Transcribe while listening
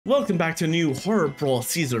Welcome back to a new Horror Brawl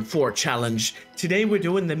Season 4 challenge. Today we're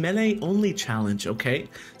doing the melee only challenge, okay?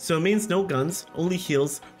 So it means no guns, only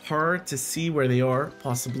heals, hard to see where they are,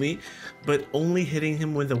 possibly, but only hitting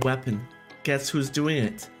him with a weapon. Guess who's doing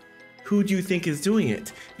it? Who do you think is doing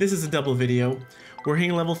it? This is a double video. We're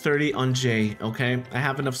hitting level 30 on Jay, okay? I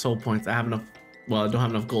have enough soul points, I have enough, well, I don't have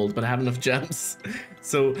enough gold, but I have enough gems.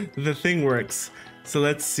 So the thing works. So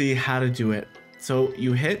let's see how to do it. So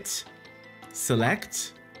you hit,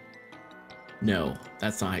 select. No,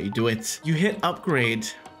 that's not how you do it. You hit upgrade,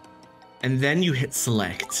 and then you hit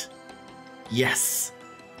select. Yes,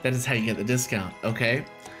 that is how you get the discount, okay?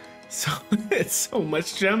 So, it's so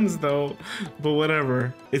much gems though, but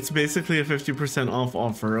whatever. It's basically a 50% off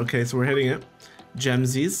offer. Okay, so we're hitting it.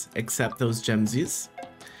 Gemsies, accept those gemsies.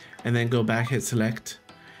 And then go back, hit select.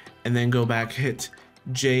 And then go back, hit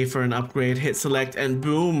J for an upgrade, hit select, and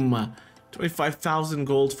boom! 25,000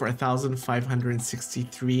 gold for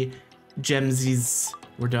 1,563 gemsies.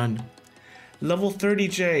 We're done. Level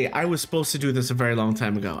 30J. I was supposed to do this a very long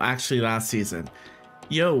time ago. Actually, last season.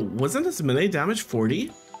 Yo, wasn't this melee damage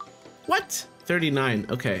 40? What? 39.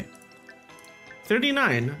 Okay.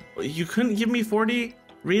 39? You couldn't give me 40?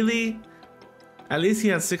 Really? At least he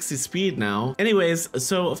has 60 speed now. Anyways,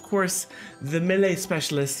 so of course, the melee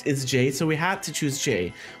specialist is Jay, so we had to choose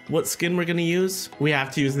Jay. What skin we're gonna use? We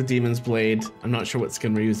have to use the Demon's Blade. I'm not sure what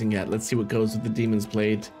skin we're using yet. Let's see what goes with the Demon's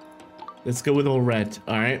Blade. Let's go with all red,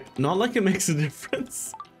 all right? Not like it makes a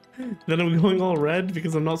difference that I'm going all red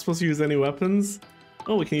because I'm not supposed to use any weapons.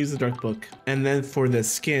 Oh, we can use the Dark Book. And then for the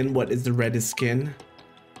skin, what is the reddest skin?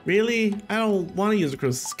 Really? I don't want to use the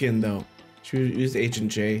Crow's skin though. Should we use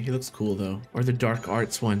Agent J? He looks cool though. Or the Dark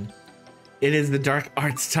Arts one. It is the Dark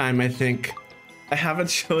Arts time, I think. I haven't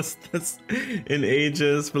chosen this in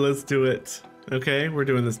ages, but let's do it. Okay, we're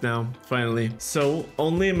doing this now, finally. So,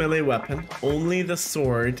 only a melee weapon, only the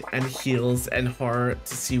sword and heals and hard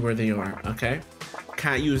to see where they are, okay?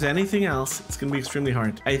 Can't use anything else. It's gonna be extremely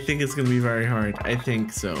hard. I think it's gonna be very hard. I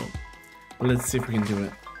think so. But let's see if we can do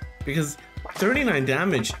it. Because 39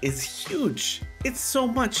 damage is huge. It's so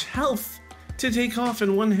much health to take off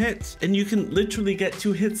in one hit. And you can literally get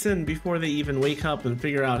 2 hits in before they even wake up and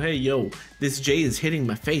figure out, hey, yo, this J is hitting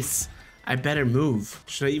my face. I better move.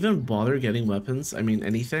 Should I even bother getting weapons? I mean,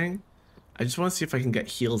 anything? I just want to see if I can get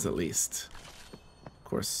heals at least. Of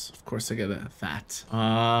course I get that.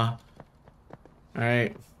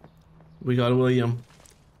 Alright. We got a William.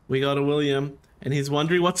 We got a William. And he's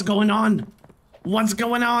wondering what's going on. What's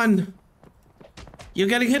going on? You're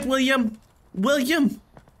getting hit, William. William.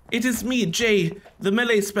 It is me, Jay, the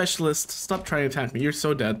melee specialist. Stop trying to attack me. You're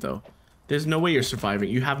so dead, though. There's no way you're surviving.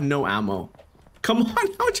 You have no ammo. Come on,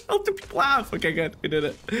 how much health do people have? Okay, good, we did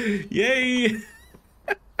it. Yay!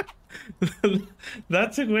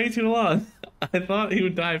 That took way too long. I thought he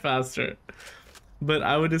would die faster. But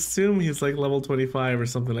I would assume he's like level 25 or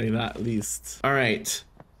something like that at least. All right,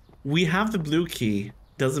 we have the blue key.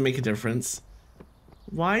 Doesn't make a difference.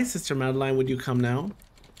 Why, Sister Madeline, would you come now?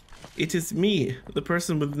 It is me, the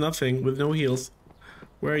person with nothing, with no heals.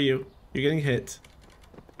 Where are you? You're getting hit.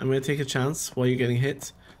 I'm gonna take a chance while you're getting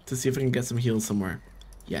hit to see if I can get some heals somewhere.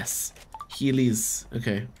 Yes. Healies.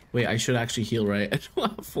 Okay. Wait, I should actually heal, right? I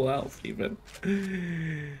don't have full health even.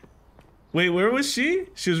 Wait, where was she?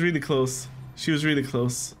 She was really close. She was really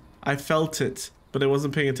close. I felt it, but I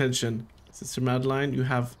wasn't paying attention. Sister Madeline, you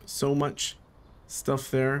have so much stuff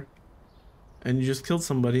there. And you just killed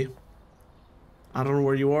somebody. I don't know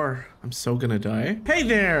where you are. I'm so gonna die. Hey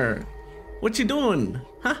there! What you doing?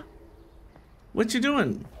 Huh? What you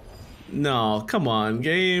doing? No, come on,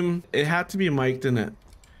 game. It had to be Mike, didn't it?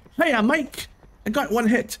 Hey, I'm Mike. I got 1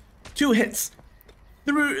 hit, 2 hits,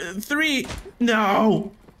 3.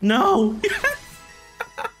 No, no.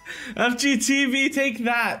 FGTV, take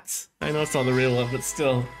that. I know it's not the real one, but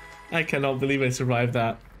still, I cannot believe I survived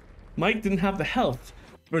that. Mike didn't have the health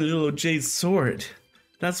for little Jay's sword.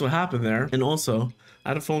 That's what happened there. And also, I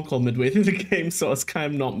had a phone call midway through the game, so I was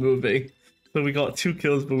kind of not moving. So we got 2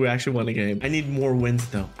 kills, but we actually won a game. I need more wins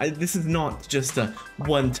though. This is not just a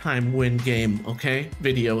one-time win game, okay?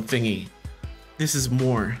 Video thingy. This is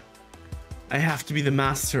more. I have to be the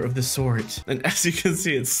master of the sword. And as you can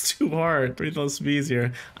see, it's too hard. Pretty supposed to be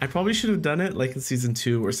easier. I probably should have done it like in season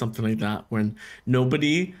 2 or something like that when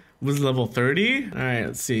nobody was level 30. All right,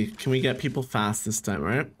 let's see. Can we get people fast this time, all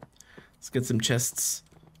right? Let's get some chests.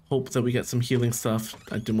 Hope that we get some healing stuff.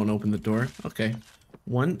 I didn't want to open the door. Okay.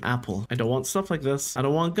 1 apple. I don't want stuff like this. I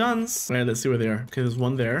don't want guns. All right, let's see where they are. Okay, there's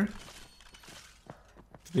 1 there.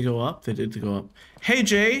 Did they go up? They did go up. Hey,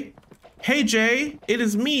 Jay. Hey, Jay. It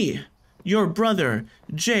is me, your brother,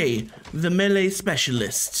 Jay, the melee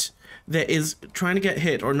specialist. that is trying to get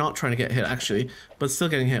hit, or not trying to get hit actually, but still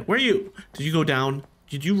getting hit. Where are you? Did you go down?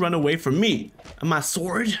 Did you run away from me and my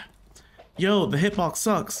sword? Yo, the hitbox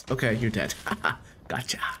sucks. Okay, you're dead.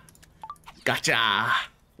 Gotcha. Gotcha.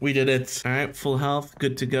 We did it. All right, full health,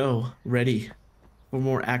 good to go. Ready for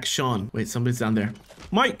more action. Wait, somebody's down there.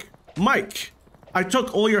 Mike, Mike, I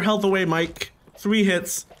took all your health away, Mike. 3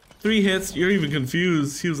 hits, 3 hits. You're even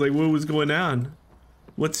confused. He was like, what was going on?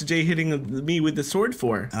 What's Jay hitting me with the sword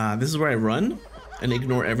for? This is where I run and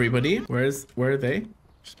ignore everybody. Where are they?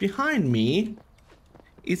 Just behind me.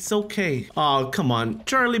 It's okay. Oh, come on.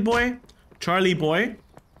 Charlie boy. Charlie boy.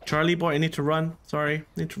 Charlie boy, I need to run. Sorry,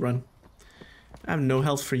 I need to run. I have no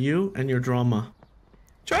health for you and your drama.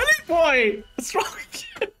 Charlie boy! What's wrong with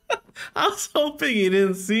you? I was hoping you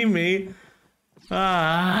didn't see me.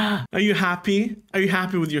 Are you happy? Are you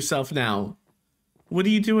happy with yourself now? What are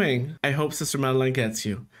you doing? I hope Sister Madeline gets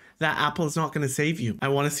you. That apple is not going to save you. I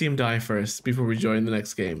want to see him die first before we join the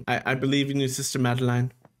next game. I believe in you, Sister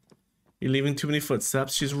Madeline. You're leaving too many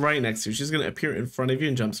footsteps. She's right next to you. She's going to appear in front of you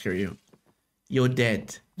and jump scare you. You're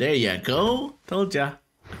dead. There you go. Told ya.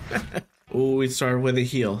 Oh, we started with a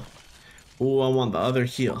heal. Oh, I want the other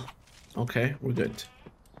heal. Okay, we're good.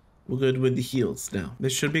 We're good with the heals now. There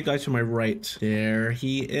should be a guy to my right. There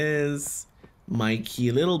he is.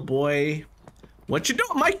 Mikey, little boy. What you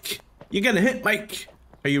doing, Mike? You gonna hit, Mike?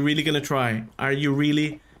 Are you really gonna try? Are you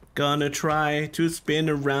really gonna try to spin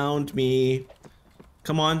around me?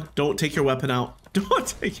 Come on, don't take your weapon out. Don't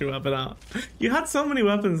take your weapon out. You had so many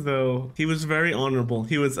weapons, though. He was very honorable.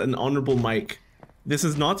 He was an honorable Mike. This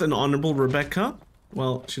is not an honorable Rebecca.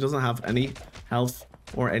 Well, she doesn't have any health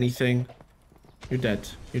or anything. You're dead.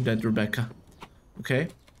 You're dead, Rebecca. Okay.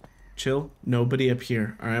 Chill. Nobody up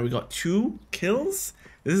here. Alright, we got 2 kills.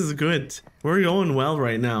 This is good. We're going well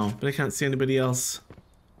right now, but I can't see anybody else.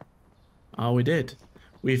 Oh, we did.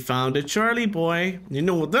 We found a Charlie boy. You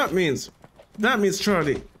know what that means. That means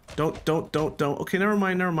Charlie. Don't. Okay, never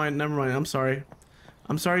mind. I'm sorry.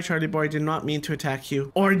 I'm sorry, Charlie boy. I did not mean to attack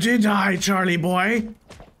you. Or did I, Charlie boy?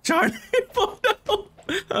 Charlie boy, no.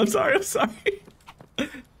 I'm sorry.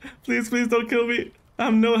 Please don't kill me. I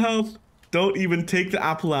have no health. Don't even take the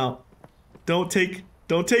apple out. Don't take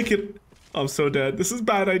it. I'm so dead. This is a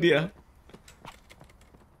bad idea.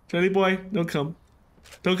 Charlie boy, don't come.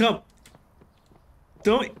 Don't come.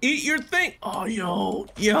 Don't eat your thing. Oh, yo.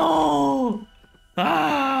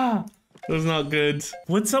 Ah, that was not good.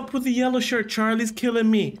 What's up with the yellow shirt? Charlie's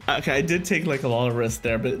killing me. Okay, I did take like a lot of risks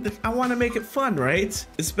there, but I want to make it fun, right?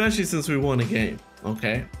 Especially since we won a game.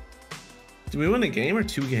 Okay. Did we win a game or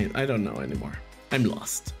 2 games? I don't know anymore. I'm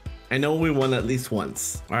lost. I know we won at least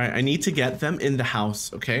once. All right, I need to get them in the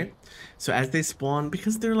house, okay? So as they spawn,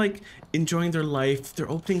 because they're like enjoying their life,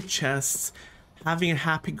 they're opening chests, having a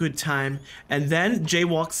happy, good time. And then Jay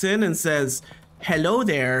walks in and says, hello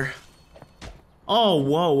there. Oh,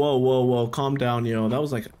 whoa. Calm down, yo. That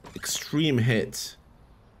was like extreme hit.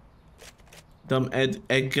 Dumb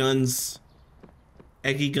egg guns.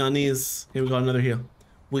 Eggy gunnies. Here we got another heal.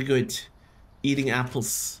 We're good. Eating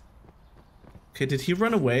apples. Okay, did he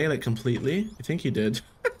run away like completely? I think he did.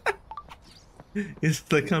 It's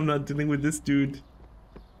like, I'm not dealing with this dude.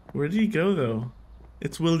 Where did he go though?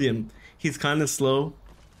 It's William. He's kind of slow.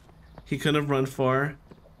 He couldn't run far.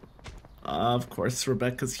 Of course,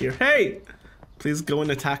 Rebecca's here. Hey! Please go and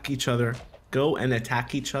attack each other. Go and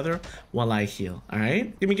attack each other while I heal. All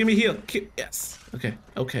right? Give me heal. Yes. Okay.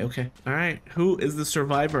 All right. Who is the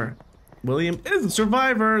survivor? William is the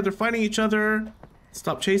survivor. They're fighting each other.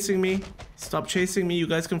 Stop chasing me. Stop chasing me. You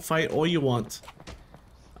guys can fight all you want.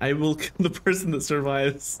 I will kill the person that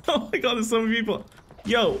survives. Oh my god, there's so many people.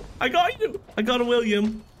 Yo, I got you. I got a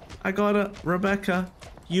William. I got a Rebecca.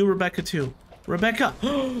 You, Rebecca, too. Rebecca,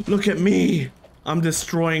 look at me. I'm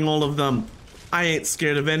destroying all of them. I ain't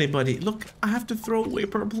scared of anybody. Look, I have to throw away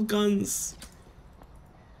purple guns.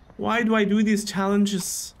 Why do I do these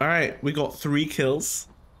challenges? All right, we got 3 kills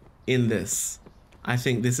in this. I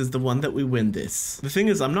think this is the one that we win this. The thing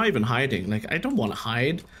is, I'm not even hiding. Like, I don't want to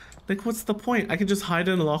hide. Like, what's the point? I could just hide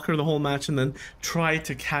in a locker the whole match and then try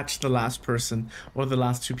to catch the last person or the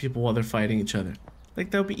last 2 people while they're fighting each other.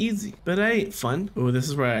 Like, that would be easy. But it ain't fun. Oh, this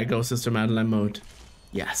is where I go Sister Madeline mode.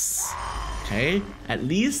 Yes. Okay. At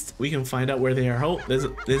least we can find out where they are. Oh, there's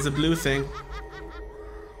a blue thing.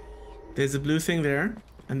 There's a blue thing there.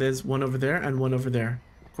 And there's one over there and one over there.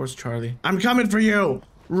 Of course, Charlie. I'm coming for you!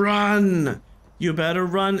 Run! You better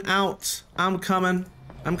run out. I'm coming.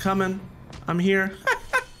 I'm here.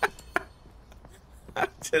 I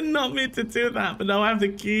did not mean to do that, but now I have the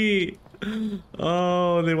key.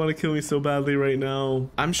 Oh, they want to kill me so badly right now.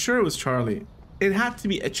 I'm sure it was Charlie. It had to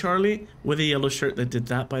be a Charlie with a yellow shirt that did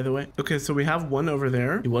that, by the way. Okay, so we have one over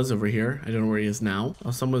there. He was over here. I don't know where he is now. Oh,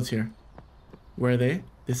 someone's here. Where are they?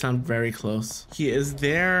 They sound very close. He is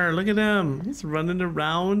there. Look at him. He's running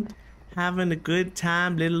around, having a good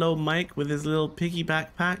time. Little old Mike with his little piggy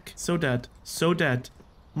backpack. So dead. So dead.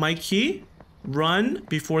 Mikey, run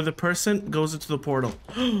before the person goes into the portal.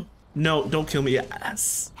 No, don't kill me.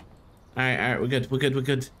 Yes. All right, we're good. We're good. We're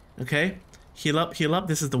good. Okay. Heal up, heal up.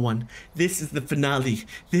 This is the one. This is the finale.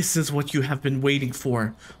 This is what you have been waiting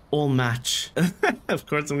for all match. Of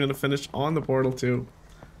course, I'm going to finish on the portal too.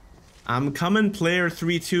 I'm coming, player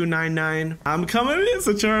 3299. I'm coming. It's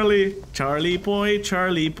a Charlie. Charlie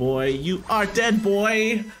boy, you are dead,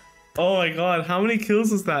 boy. Oh my god, how many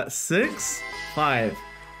kills is that? 6? 5.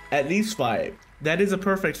 At least 5. That is a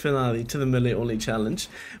perfect finale to the melee only challenge,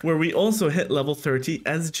 where we also hit level 30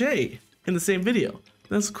 as Jay in the same video.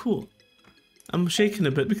 That's cool. I'm shaking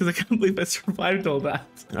a bit because I can't believe I survived all that.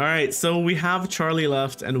 All right, so we have Charlie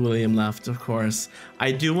left and William left, of course.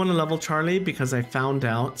 I do want to level Charlie because I found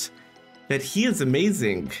out that he is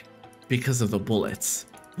amazing because of the bullets.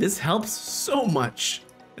 This helps so much,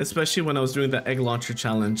 especially when I was doing the egg launcher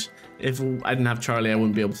challenge. If I didn't have Charlie, I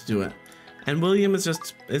wouldn't be able to do it. And William is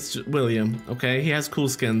just, it's just William, okay? He has cool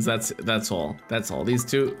skins, that's all. That's all. These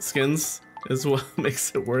 2 skins is what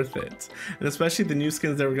makes it worth it. And especially the new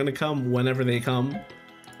skins that are gonna come whenever they come,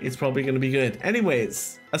 it's probably gonna be good.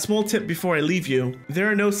 Anyways, a small tip before I leave you. There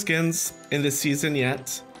are no skins in this season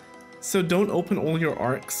yet, so don't open all your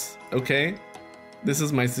arcs, okay? This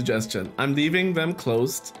is my suggestion. I'm leaving them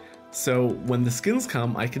closed, so when the skins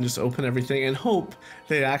come, I can just open everything and hope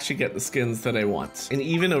they actually get the skins that I want. And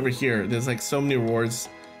even over here, there's like so many rewards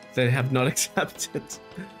that I have not accepted.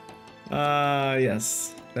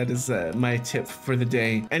 Yes. That is my tip for the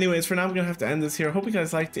day. Anyways, for now, I'm gonna have to end this here. Hope you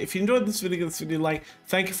guys liked it. If you enjoyed this video, give this video a like.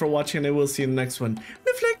 Thank you for watching, and I will see you in the next one.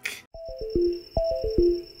 Niflick!